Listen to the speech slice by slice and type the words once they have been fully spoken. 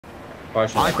On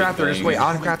crafter, just wait.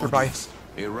 On crafter, bye.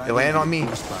 They land on me.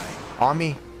 On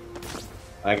me.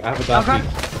 I have a dog.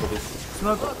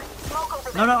 Smoke.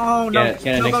 No, no, oh no.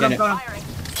 Cannon, Go, cannon.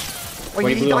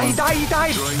 Wait, he died. I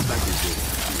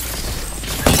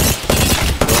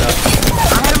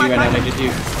had my Right now, just you.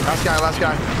 Last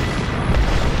guy.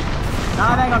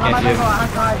 Not my bango, I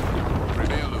died.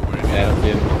 Yeah, I don't see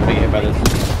him. I'm getting hit by this.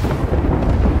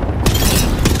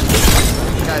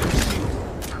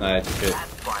 Nice shit.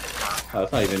 Oh,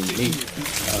 it's not even me. I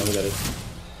don't know who that is.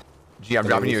 Gee, I'm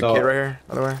dropping you a kit right here,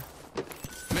 by the way.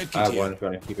 I have one if you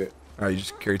want to keep it. Alright, you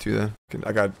just carry two then.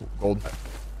 I got gold.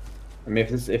 I mean,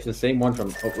 if it's the same one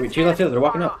from. Oh, wait, cheers on they're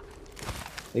walking up. I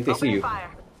think they see you.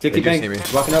 60 bang.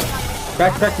 He's walking up.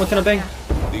 Crack, what's gonna bang?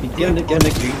 Get him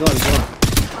next to you. He's on.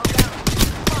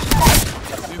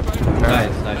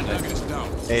 Nice.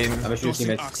 Aiden. I'm gonna shoot his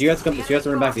teammates. You guys to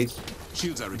run back, these.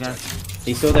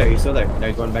 He's still there. Now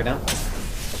he's going back down.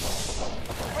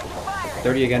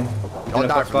 30 again. Don't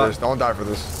die for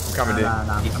this. I'm coming, dude.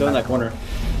 He's still in that corner.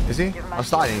 Is he? I'm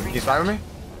sliding. He's sliding with me?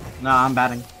 No, I'm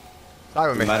batting. Slide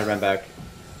with He me. might have ran back.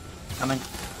 Coming.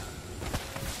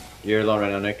 You're alone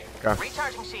right now, Nick. Okay.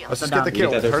 Let's just get the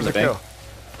kill. Where's the kill?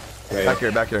 Right. Back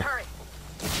here.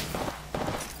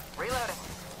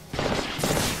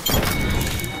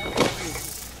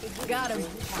 Got him.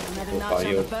 Another notch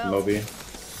on the belt. Moby.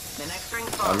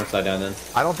 I'm gonna slide down then.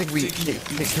 I don't think we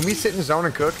can we sit in zone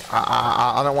and cook?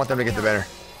 I don't want them to get the banner.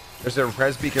 There's a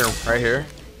res beacon right here.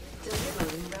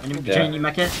 You need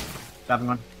my kit? Dropping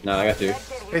one. No, I got two.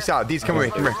 Hey Sal, these come here,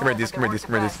 these. Right here.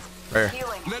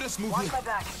 Let us move here.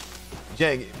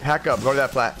 Jay, hack up, go to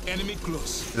that flat. Enemy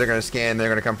close. They're gonna scan, they're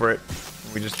gonna come for it.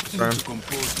 We just destroy them.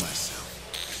 Compose myself.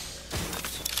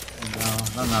 No,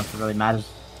 I don't know if it really matters.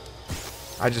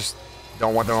 I just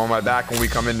don't want them on my back when we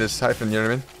come in this siphon, you know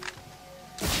what I mean?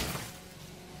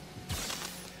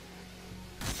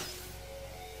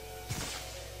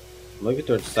 I'm looking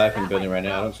towards Siphon building right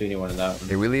now. I don't see anyone in that one.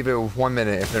 Okay, we leave it with 1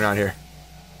 minute if they're not here.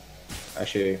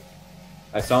 Actually,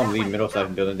 I saw him leave middle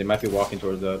Siphon building. They might be walking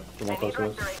towards the one close to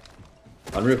us.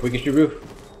 On roof, we can shoot roof.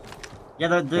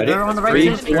 Yeah, they're on the right.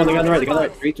 3, 2, 1, they're on the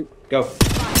right. 3, 2, go.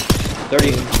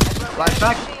 30.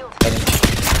 Flashback.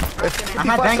 I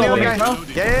had bango over here, bro.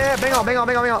 Yeah, bang on. I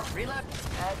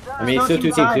mean, it's still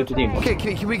two teams. Okay,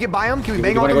 can we get by them? Can we You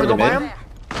bang on wanna them and go go to by mid? them?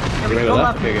 You wanna go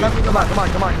left? Okay, good. Come on.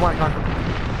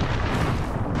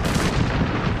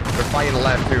 They're fighting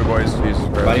left too, boys. Jesus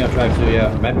Christ. Fighting on tribe too,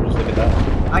 yeah. Might just look at that.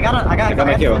 I got I got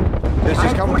my kill. Just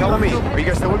come with me. Are you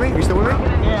guys still with me? You still with me?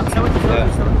 Yeah, I'm still with you. Yeah.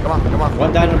 Come on.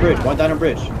 One down on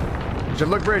bridge. Just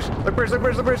look bridge.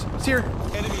 It's here.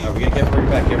 Alright, we gotta get for your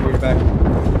back.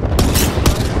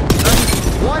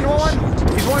 One.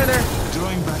 He's one in there.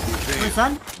 Drawing back the Wait, veil.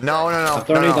 son? No. I'm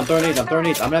throwing nades.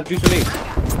 I'm gonna have juice for nades.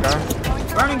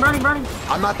 Okay. Burning.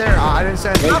 I'm not there. I didn't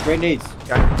send. Great nades.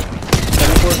 Okay.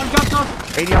 74. One jump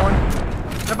off. 80 on one.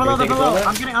 They're below. Wait,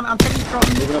 take it I'm over? taking the throw.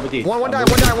 Moving up with these. One died.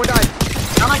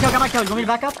 Got my kill. You want me to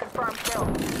back up?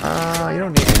 You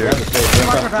don't need to. Wait, I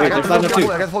there's got sliding up too.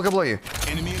 the full kill below you.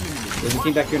 Enemy eliminated. There's a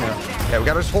team back here now. Yeah, we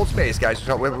gotta just hold space, guys.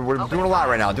 So we're doing a lot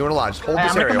right now. Just hold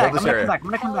this area. I'm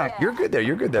gonna come back. You're good there.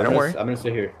 Don't worry. I'm gonna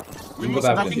sit here. You can go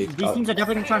back with these. These teams are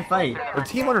definitely gonna try and fight. The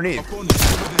team underneath. Yeah.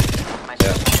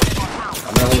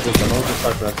 I'm gonna hold this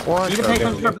part for us. What? You can take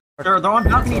them. They're on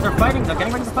balcony. They're fighting. They're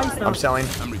getting ready to fight still. I'm selling.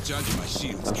 I'm recharging my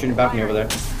shields. I'm shooting balcony over there.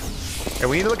 Hey,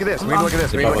 we need to look at this. I'm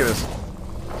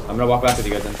gonna walk back with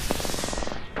you guys then.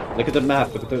 Look at the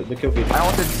map. Look at the kill feed. I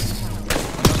wanted.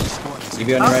 You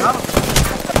be on the right.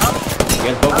 You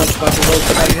guys both want to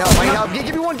I need help.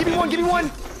 Give me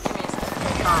one.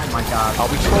 Oh my god. Oh,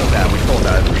 we trolled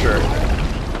that for sure.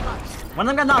 One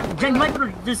of them got knocked. Jen, you might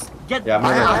just get. Yeah, I'm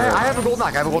I gonna have a gold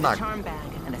knock. Charm bag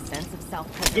and a sense of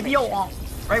self-preservation. Give me your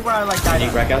right where I like died. Can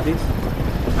you crack out these?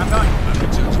 I'm going.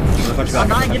 I'm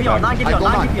Not give you all. I am here,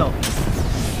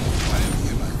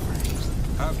 my friends.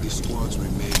 Half the squads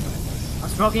remain. I'm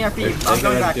smoking our feet. I'm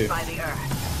going back.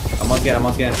 I'm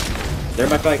on scan. They're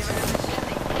my bikes. I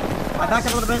back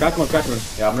up a little bit. Crack one.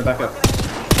 Yeah, I'm gonna back up. I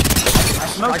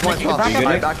smoked.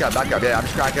 Back Back up. Yeah, I'm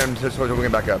just cracking him so we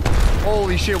can back up.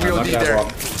 Holy shit, we OD'd there.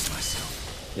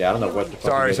 Yeah, I don't know what the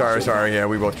fuck. Sorry. Yeah,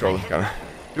 we both trolled. Gotta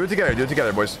do it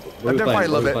together, boys. Let them fight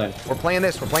a little bit. We're playing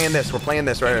this right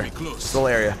here. This little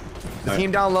area. The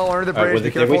team down low under the bridge.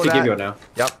 Be careful of that. Now.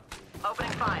 Yep.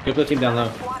 Keep the team down low.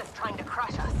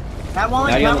 That wall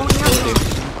is Now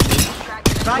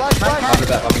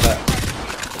that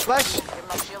Flash. Flash.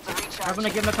 I'm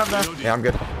gonna give him a cover there. Yeah, I'm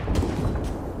good.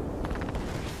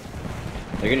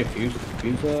 They're gonna fuse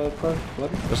car?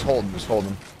 Just hold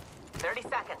them. 30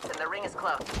 seconds. The ring is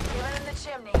close. Give it in the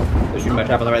chimney. They're shooting my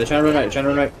trap on the right. They're trying to run right. They're trying to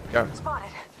run right. Yeah. Spotted.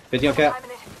 50 on cat.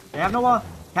 They have no wall.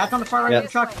 Cat's on the far right of the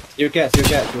truck. Steer cat. Steer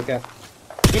cat. Steer cat.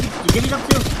 Give me up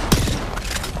too.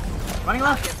 Running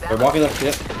left. They're walking left.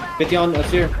 Yep. 50 on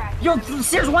steer. Yo,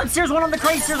 Sears one on the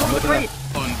crate. Sears one on the crate.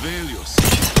 Unveil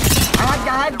yourself. I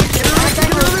had.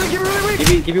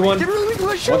 Give me one. Give it really weak.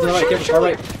 One's on the right. Careful. Far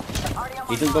right.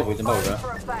 He's in both. He's in both, bro.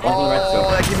 One's on the right.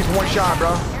 Oh, that gives me one shot,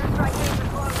 bro.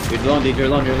 You're alone, dude. You're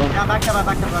alone. You're alone. Yeah, back up.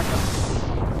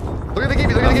 Look at the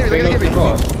gibby. Look at the gibby. Look at the gibby.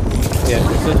 Yeah,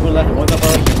 there's one left. One's up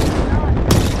right.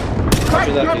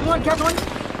 After that, Catch one.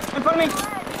 In front of me.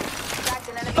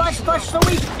 Flash, so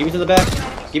weak. give me to the back.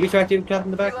 Give me track, dude. Cat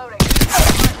in the back.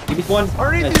 Give me one.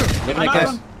 Already Nice. do. Looking at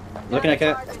cat. Looking at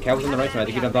cat. Cat was on the right side. I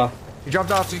think he jumped off. You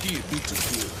jumped off. Taking a beat to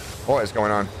kill. What is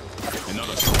going on?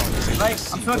 Another squad is in Right,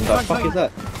 this. I'm What smoking. the fuck is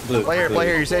that? Blue. Play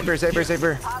here. You're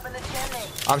safer. Pop in the chimney.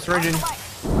 I'm syringing.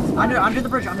 Under the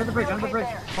bridge.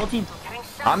 Whole team.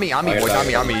 On me,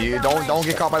 boys. On me. You don't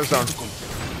get caught by the sun.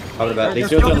 Out of the back. They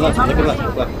still to the left. Look at the left.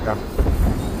 Look left.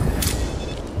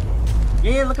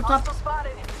 Yeah, look up top. Hostile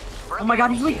spotted. Oh my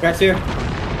god, he's weak. Crack's here.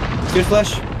 Steer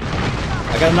flash.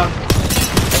 I got him knocked.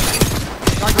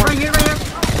 Right here.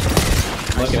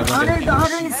 I'm looking.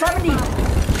 170.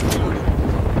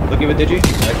 Looking with Digi.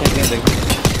 I can't see anything.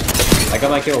 I got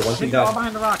my kill. One team All died.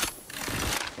 behind the rock.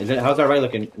 How's our right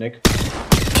looking, Nick?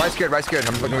 Right's good.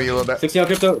 I'm looking at you a little bit. 60 on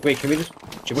crypto. Wait, can we just?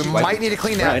 We might need to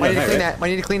clean that. Might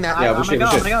need to clean that. Yeah, we I'm should.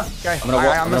 gonna go. Okay. I'm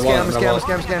gonna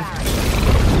scan.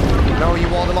 No, you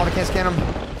walled him off. I can't scan him.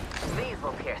 These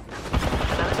will pierce them.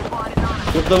 Another squad is on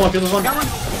us. Kill the one. Got one.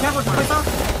 Careful, place off.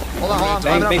 Hold on.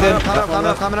 Bang,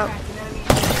 Climbing up.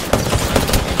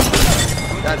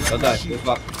 Don't die. Good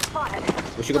spot.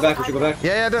 We should go back.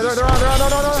 Yeah, they're on. They're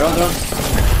on.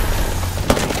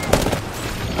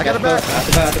 I got a bat.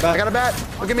 At the back. I got a bat.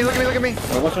 Look at me.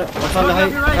 What's on the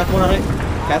height? Cat's one on height.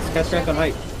 Cat's cracked on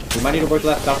height. We might need to work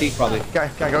left, southeast probably. Okay,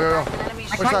 go.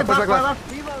 Push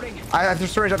left. I have to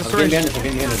syringe. I'm getting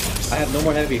behind us. I have no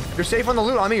more heavy. You're safe on the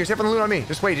loot on me.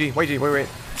 Just wait, G. Wait.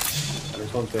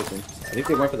 There's one spacing. I think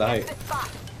they went for the height.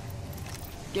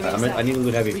 I need to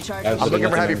loot heavy. I'm looking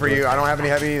for heavy for you. I don't have any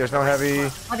heavy. There's no heavy.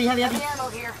 Heavy. Ammo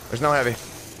here. There's no heavy.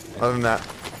 Other than that.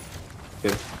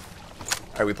 Good.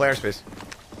 Alright, we play our space.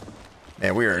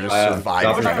 Man, we are just Drop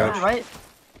surviving. it back. Right?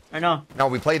 Or no? No,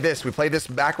 we played this.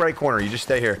 Back right corner. You just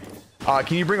stay here.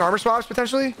 Can you bring armor swaps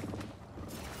potentially?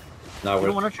 No, You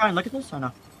we're. want to try and look at this or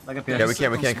no? Look up here. Yeah, we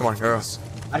can. Come on, go. I just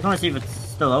want to see if it's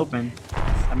still open.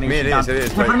 I mean, it is. In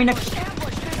front of me, Nick.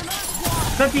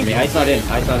 50. I mean, height's not in,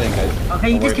 guys. Okay,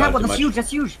 you Don't just worry cat about one. it That's too huge. That's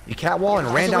huge. You catwall and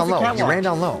ran down what's the low. You catwall? ran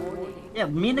down low. Yeah,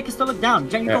 me and Nick can still look down.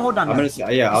 Jen, you much. can hold down. I'm there.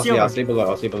 gonna. Yeah, I'll stay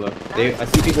below. I see people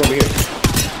over here.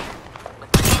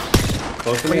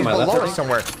 Close to me on my He's left. below us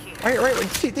somewhere. Right.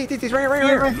 He's right Right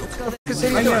here.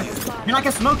 here. You're not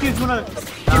gonna smoke you if you wanna.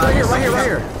 Right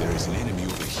here. There is an enemy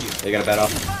over here. They got a bat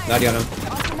off. 90 on him.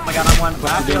 Oh my god, I'm one.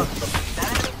 Last kill.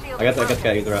 I got the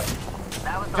guy. He's the rat.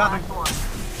 That was the Dropping. last one.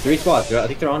 3 squads. I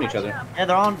think they're on each other. Yeah,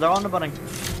 they're on the building.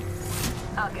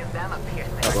 I'll give them a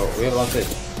piercing. Oh, bro, we have a lot of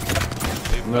space.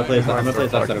 I'm gonna play this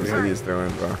left side over here. He's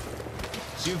throwing, bro.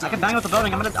 Shields I can bang with the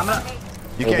building. I'm gonna.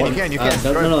 You can. No,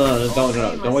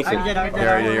 don't waste I it. already did.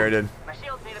 You already did. My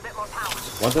shields need a bit more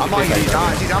power. Once I'm on you,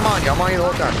 I'm on you the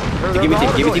whole time. Give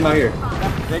me team out here.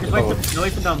 They just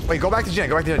wait for them. Wait, go back to Jen.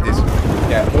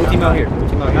 Yeah, go team out here.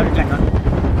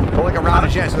 Go like around the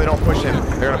Jen so they don't push him.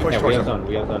 They're gonna push Yeah, towards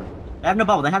we him. have done. They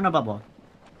have no bubble.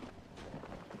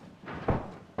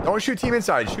 Don't shoot team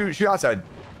inside. Shoot outside.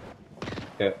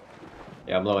 Okay.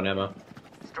 Yeah, I'm low on ammo.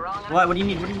 Strong enough. What do you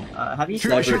need? Heavy?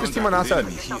 Shoot this team on outside.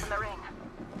 Up in the ring.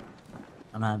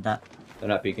 I'm gonna have that. They're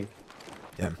not peeking.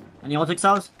 Damn. Any ultic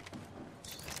cells?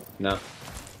 No.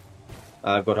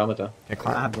 Go helmet though. Can't I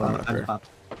climb. have Climb one. up I here. just popped.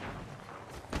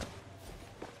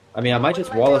 I mean, I might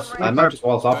just wall us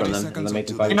off and then make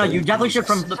them fight. You know, you definitely should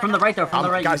from the right though. From the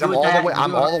right. Guys, You I'm do it all the way. that, I'm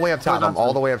you do all it- the way up top. I'm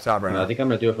all the way up top right I now. think I'm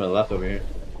gonna do it from the left over here.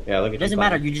 Yeah, look at It doesn't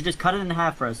matter. You just cut it in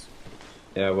half for us.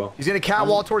 Yeah, well. He's gonna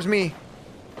catwall towards me.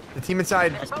 The team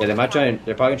inside. Yeah, they might try.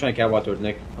 They're probably gonna try and catwalk towards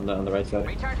Nick on the right side.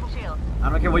 Recharging shield. I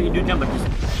don't care what you do, Jim, but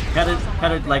just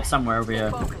cut it like somewhere over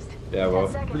here. Focused. Yeah, well.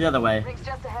 Go the other way. Ring's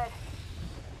just ahead.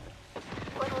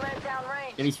 Little lead down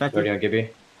range. Give me 30 on Gibby.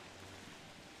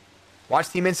 Watch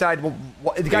team inside. The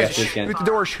guys, got this, Ken. shoot the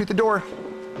door. Shoot the door.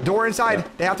 Door inside. Yeah.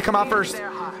 They have to come out first.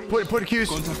 Put a Q's.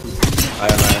 contact with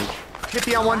I have mine.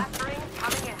 50 on one. Last ring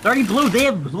coming in. 30 blue. They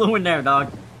have blue in there,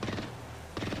 dog.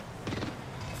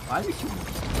 Why are they shooting?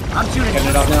 I'm shooting. Cutting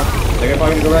it off now. They're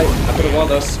probably gonna go right. After the wall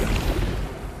though.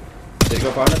 Did he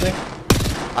go far enough,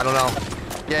 Nick? I don't know.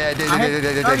 Yeah,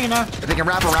 they can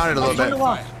wrap around it a little bit.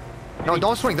 No,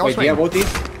 don't swing, don't swing. Do you have both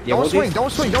these? Don't swing,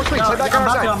 don't swing, don't swing. Stay back on our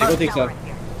side. I don't think so.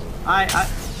 I'm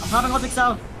popping Olympic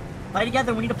South. Play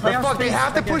together, we need to play our space. They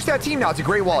have to push that team now. It's a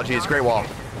great wall, G. It's a great wall.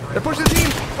 They're pushing the team.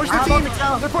 Push the team.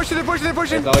 They're pushing. They're pushing. They're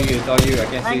pushing. It's all you. It's all you. I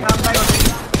can't see.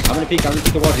 I'm gonna peek. I'm gonna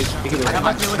peek the wall. Just peek it.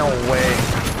 No way.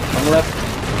 On the left.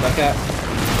 Back at.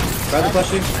 Try the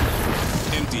pushing.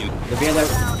 Empty. The band out.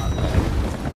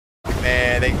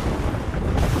 Man,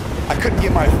 I couldn't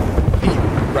get my feet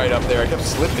right up there. I kept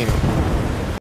slipping.